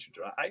century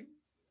literature. I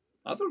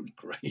thought it was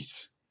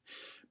great.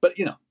 But,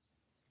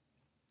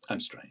 I'm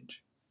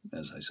strange.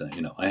 As I say,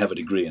 I have a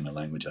degree in a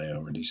language I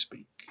already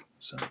speak.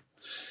 So,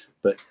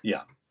 but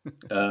yeah.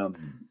 But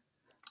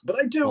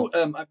I do,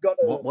 I've got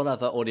What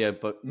other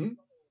audiobook?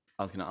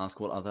 I was going to ask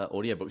what other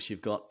audiobooks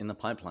you've got in the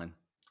pipeline.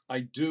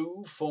 I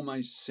do, for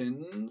my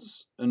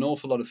sins, an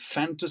awful lot of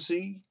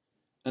fantasy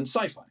and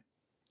sci-fi.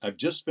 I've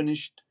just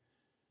finished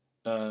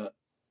the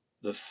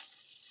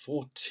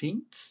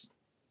 14th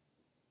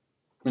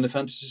in a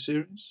fantasy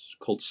series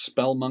called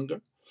Spellmonger.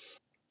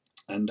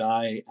 And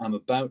I am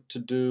about to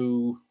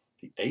do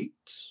the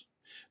 8th.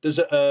 There's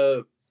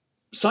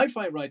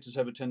sci-fi writers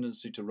have a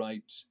tendency to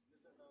write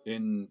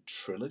in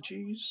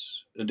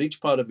trilogies, and each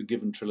part of a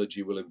given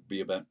trilogy will be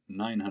about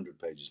 900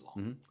 pages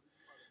long.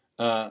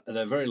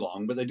 They're very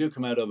long, but they do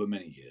come out over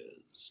many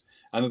years.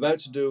 I'm about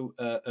to do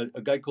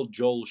a guy called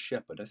Joel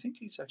Shepherd. I think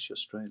he's actually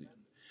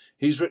Australian.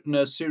 He's written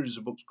a series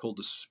of books called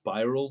The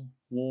Spiral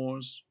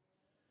Wars.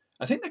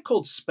 I think they're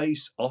called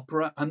space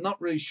opera. I'm not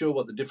really sure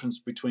what the difference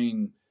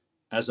between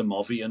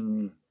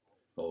Asimovian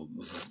or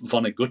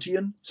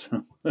Vonnegutian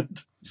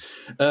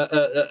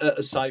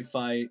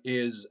sci-fi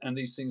is, and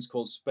these things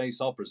called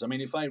space operas. I mean,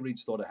 if I read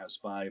Slaughterhouse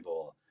 5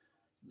 or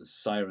The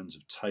Sirens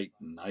of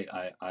Titan,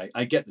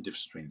 I get the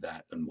difference between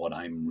that and what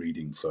I'm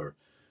reading for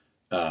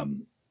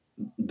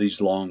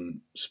these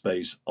long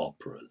space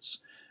operas.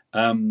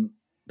 They're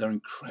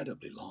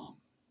incredibly long.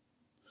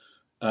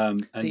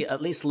 See,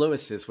 at least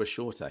Lewis's were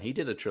shorter. He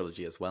did a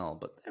trilogy as well,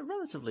 but they're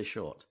relatively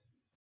short.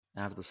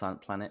 Out of the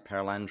Silent Planet,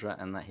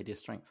 Perelandra, and That Hideous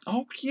Strength.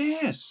 Oh,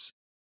 yes.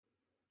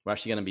 We're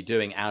actually going to be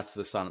doing Out of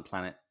the Silent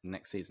Planet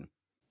next season.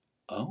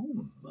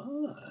 Oh,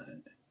 my.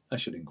 I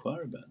should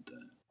inquire about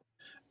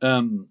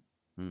that.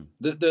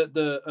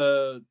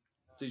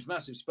 These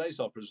massive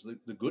space operas,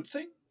 the good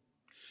thing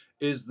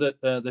is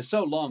that they're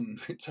so long,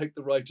 they take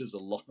the writers a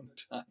long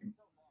time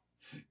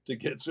to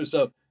get through.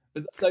 So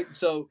this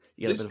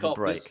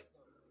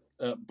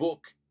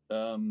book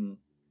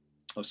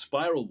of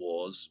Spiral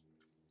Wars,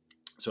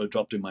 so it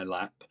dropped in my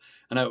lap,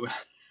 and I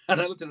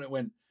looked at it and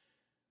went,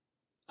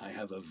 I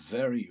have a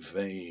very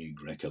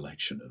vague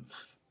recollection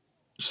of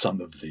some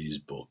of these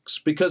books,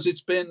 because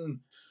it's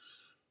been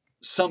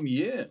some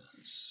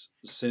years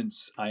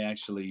since I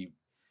actually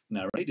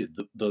narrated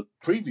the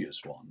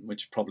previous one,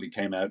 which probably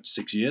came out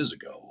 6 years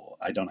ago, or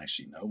I don't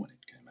actually know when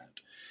it came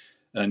out,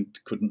 and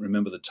couldn't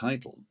remember the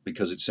title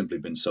because it's simply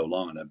been so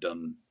long, and I've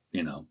done,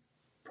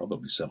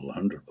 probably several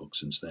hundred books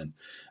since then.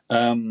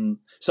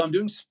 So I'm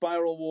doing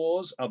Spiral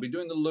Wars. I'll be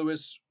doing the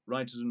Lewis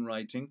Writers and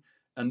Writing,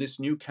 and this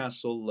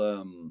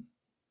Newcastle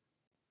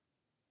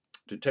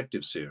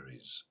detective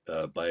series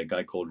by a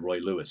guy called Roy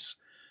Lewis.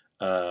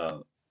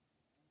 I've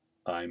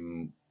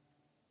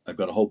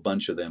got a whole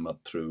bunch of them up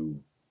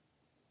through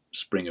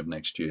spring of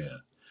next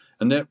year,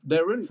 and they're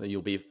really. So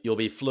you'll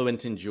be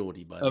fluent in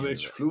Geordie by then.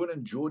 It's fluent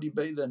in Geordie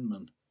Bay then,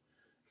 man.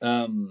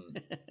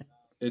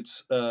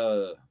 It's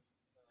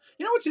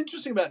what's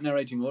interesting about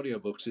narrating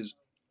audiobooks is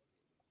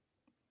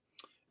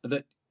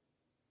that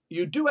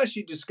you do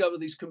actually discover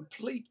these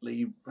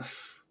completely,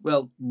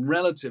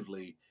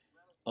 relatively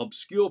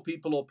obscure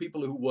people, or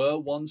people who were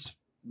once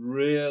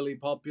really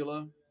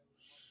popular.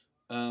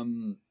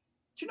 Do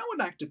you know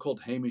an actor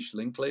called Hamish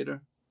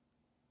Linklater?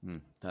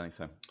 Don't think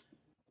so.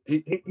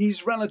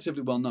 He's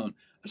relatively well known.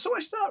 So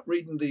I start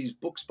reading these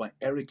books by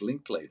Eric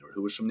Linklater,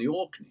 who was from the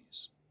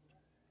Orkneys,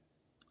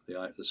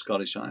 the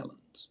Scottish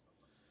Islands.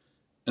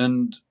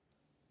 And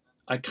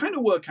I kind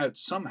of work out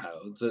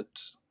somehow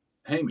that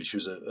Hamish,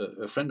 who's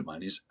a friend of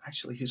mine, is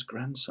actually his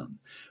grandson.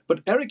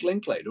 But Eric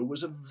Linklater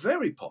was a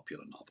very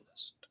popular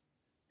novelist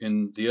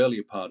in the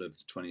earlier part of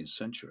the 20th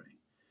century,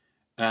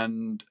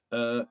 and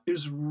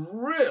is a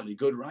really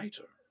good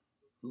writer.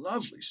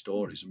 Lovely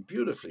stories and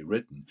beautifully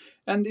written,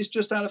 and is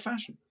just out of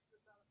fashion.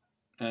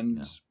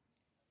 And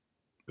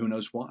who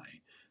knows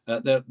why?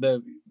 They're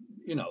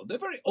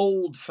very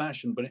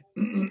old-fashioned, but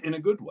in a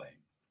good way.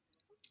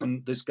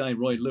 And this guy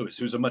Roy Lewis,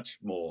 who's a much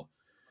more,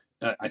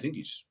 I think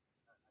he's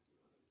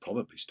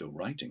probably still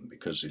writing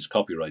because his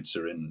copyrights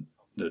are in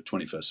the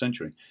 21st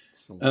century.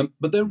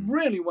 But they're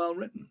really well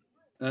written.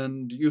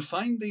 And you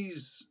find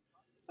these,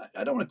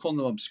 I don't want to call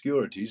them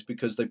obscurities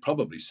because they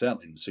probably sell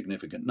in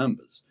significant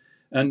numbers.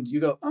 And you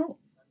go, oh,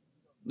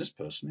 this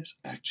person is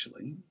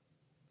actually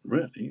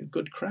really a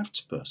good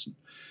craftsperson.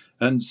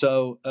 And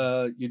so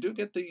you do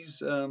get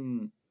these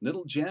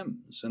little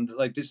gems. And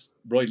like this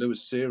Roy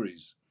Lewis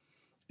series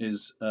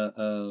is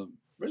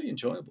really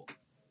enjoyable.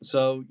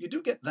 So you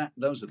do get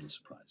those little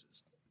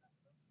surprises.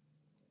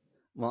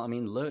 Well, I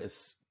mean,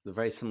 Lewis, the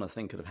very similar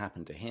thing could have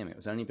happened to him. It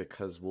was only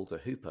because Walter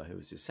Hooper, who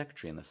was his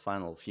secretary in the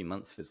final few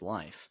months of his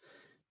life,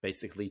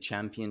 basically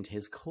championed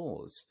his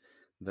cause.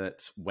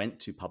 that went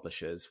to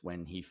publishers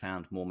when he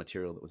found more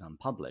material that was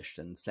unpublished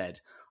and said,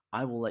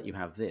 I will let you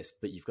have this,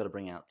 but you've got to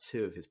bring out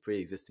 2 of his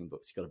pre-existing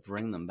books. You've got to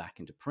bring them back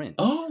into print.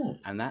 Oh.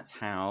 And that's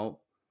how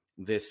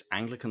this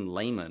Anglican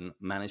layman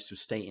managed to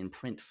stay in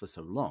print for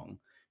so long.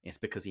 It's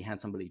because he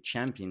had somebody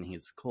championing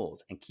his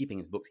cause and keeping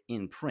his books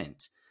in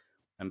print.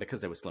 And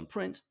because they were still in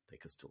print, they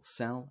could still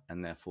sell,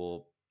 and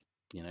therefore,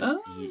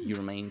 he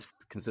remained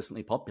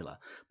consistently popular.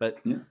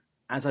 But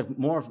as the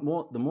more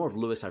of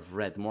Lewis I've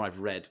read, the more I've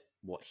read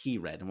what he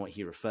read and what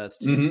he refers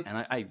to, and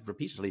I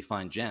repeatedly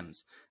find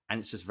gems. And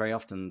it's just very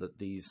often that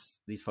these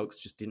folks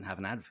just didn't have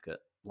an advocate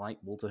like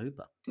Walter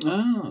Hooper.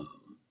 Oh,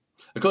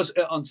 of course,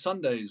 on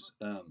Sundays,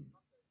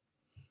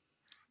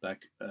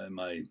 back in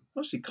my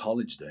mostly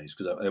college days,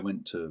 because I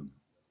went to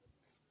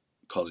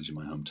college in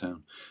my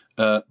hometown.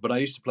 But I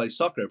used to play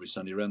soccer every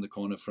Sunday around the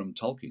corner from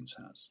Tolkien's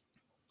house.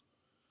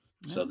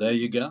 So there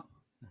you go.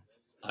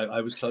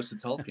 I was close to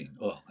Tolkien.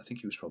 Oh, I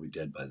think he was probably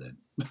dead by then.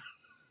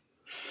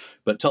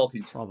 But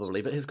Tolkien's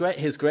probably. But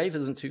his grave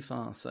isn't too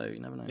far, so you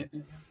never know.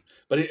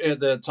 But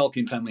the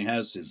Tolkien family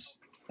house is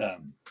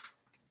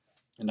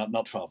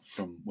not far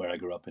from where I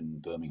grew up in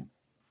Birmingham.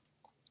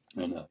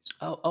 And,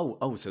 so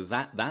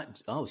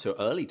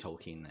early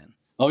Tolkien then.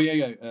 Oh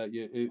yeah.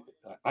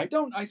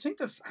 I think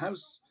the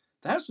house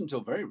until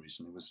very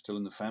recently was still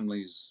in the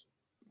family's,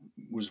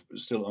 was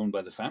still owned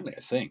by the family, I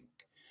think.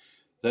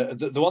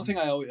 The one thing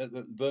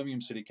the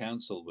Birmingham City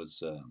Council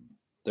was,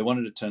 they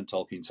wanted to turn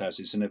Tolkien's house,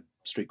 it's in a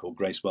street called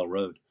Gracewell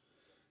Road,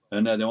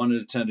 and they wanted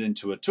to turn it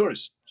into a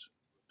tourist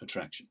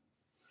attraction.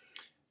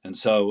 And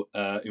so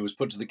it was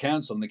put to the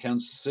council, and the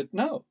council said,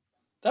 no,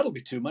 that'll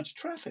be too much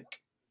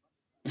traffic.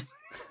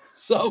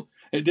 So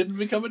it didn't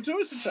become a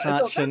tourist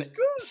attraction.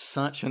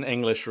 Such an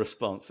English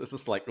response. It's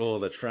just like,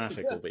 the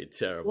traffic will be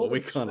terrible.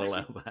 We can't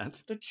allow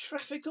that. The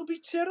traffic will be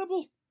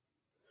terrible.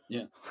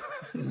 Yeah.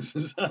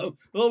 So,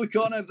 we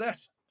can't have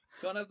that.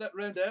 Can't have that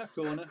round our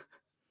corner.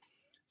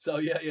 So,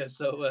 yeah.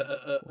 So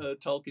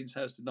Tolkien's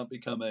house did not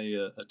become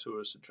a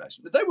tourist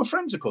attraction. But they were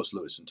friends, of course,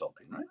 Lewis and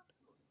Tolkien, right?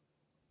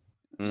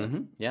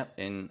 Mm-hmm. Yeah.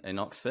 In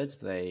Oxford,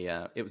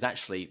 it was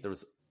actually, there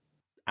was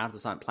Out of the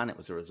Silent Planet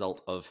was a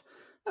result of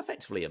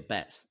effectively a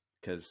bet,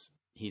 because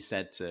he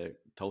said to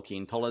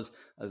Tolkien, Tollers,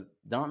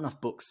 there aren't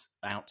enough books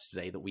out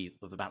today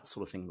about the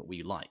sort of thing that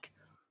we like.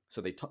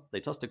 So they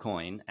tossed a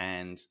coin,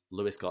 and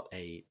Lewis got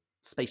a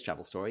space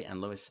travel story, and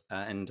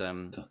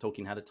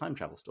Tolkien had a time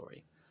travel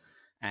story.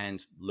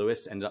 And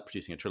Lewis ended up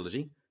producing a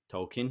trilogy.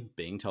 Tolkien,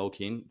 being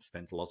Tolkien,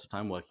 spent a lot of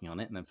time working on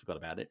it and then forgot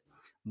about it.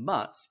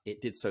 But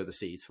it did sow the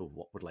seeds for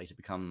what would later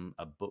become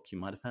a book you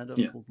might have heard of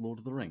called Lord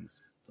of the Rings.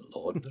 The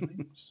Lord of the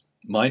Rings.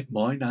 My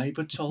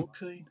neighbour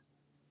Tolkien.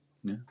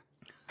 Yeah.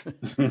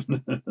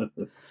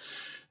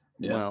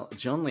 Yeah. Well,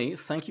 John Lee,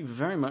 thank you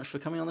very much for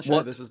coming on the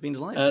show. This has been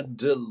delightful. A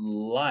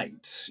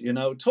delight.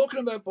 Talking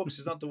about books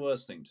is not the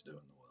worst thing to do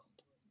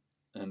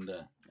in the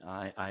world.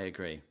 And I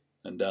agree.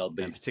 And I'll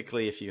be, and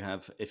particularly if you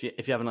have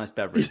a nice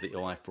beverage that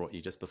your wife brought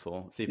you just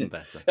before, it's even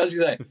better. As you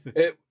say,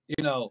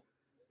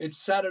 it's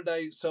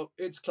Saturday, so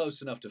it's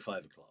close enough to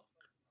 5:00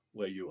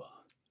 where you are.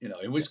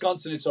 In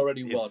Wisconsin, it's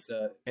already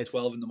it's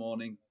 12 in the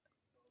morning.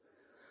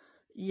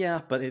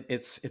 Yeah, but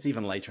it's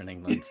even later in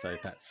England, so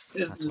that's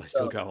why I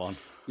still go on.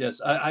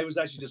 Yes, I was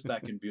actually just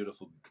back in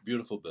beautiful,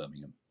 beautiful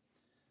Birmingham,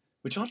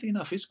 which oddly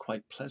enough is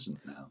quite pleasant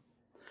now.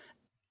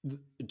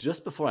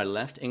 Just before I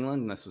left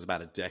England, and this was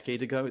about a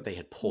decade ago, they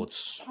had poured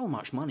so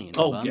much money into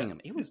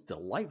Birmingham. Yeah. It was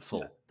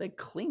delightful. Yeah. They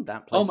cleaned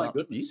that place up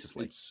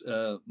beautifully. It's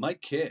my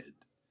kid,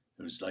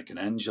 who's like an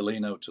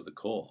Angelino to the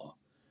core,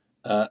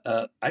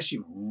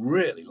 actually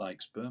really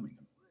likes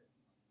Birmingham.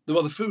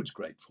 Well, the food's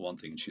great, for one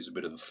thing, and she's a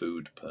bit of a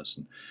food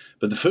person.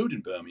 But the food in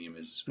Birmingham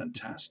is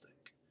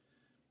fantastic.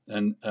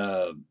 And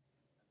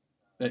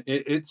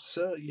it's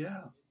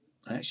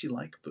I actually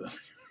like Birmingham.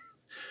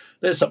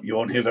 There's something you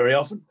won't hear very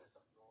often.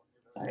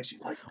 I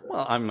actually like Birmingham.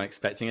 Well, I'm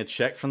expecting a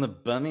check from the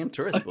Birmingham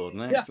Tourist Board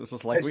next. It's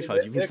just like, we've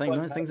heard you've been saying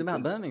nice things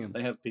about Birmingham.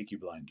 They have Peaky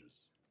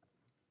Blinders.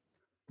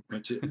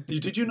 But,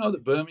 did you know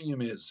that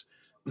Birmingham is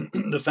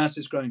the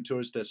fastest growing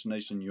tourist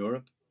destination in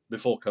Europe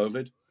before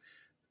COVID?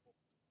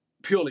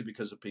 Purely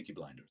because of Peaky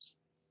Blinders.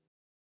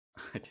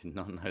 I did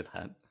not know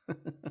that.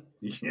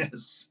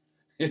 Yes,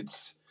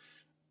 it's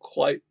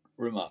quite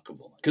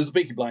remarkable. Because the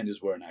Peaky Blinders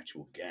were an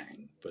actual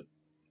gang, but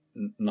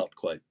not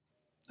quite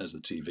as the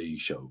TV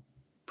show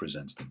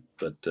presents them.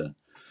 But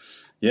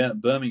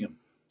Birmingham,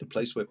 the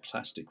place where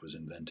plastic was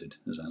invented,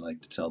 as I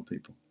like to tell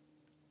people.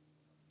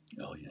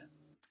 Oh, yeah.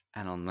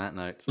 And on that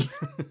note,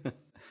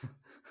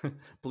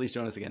 please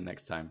join us again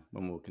next time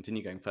when we'll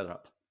continue going further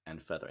up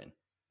and further in.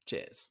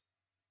 Cheers.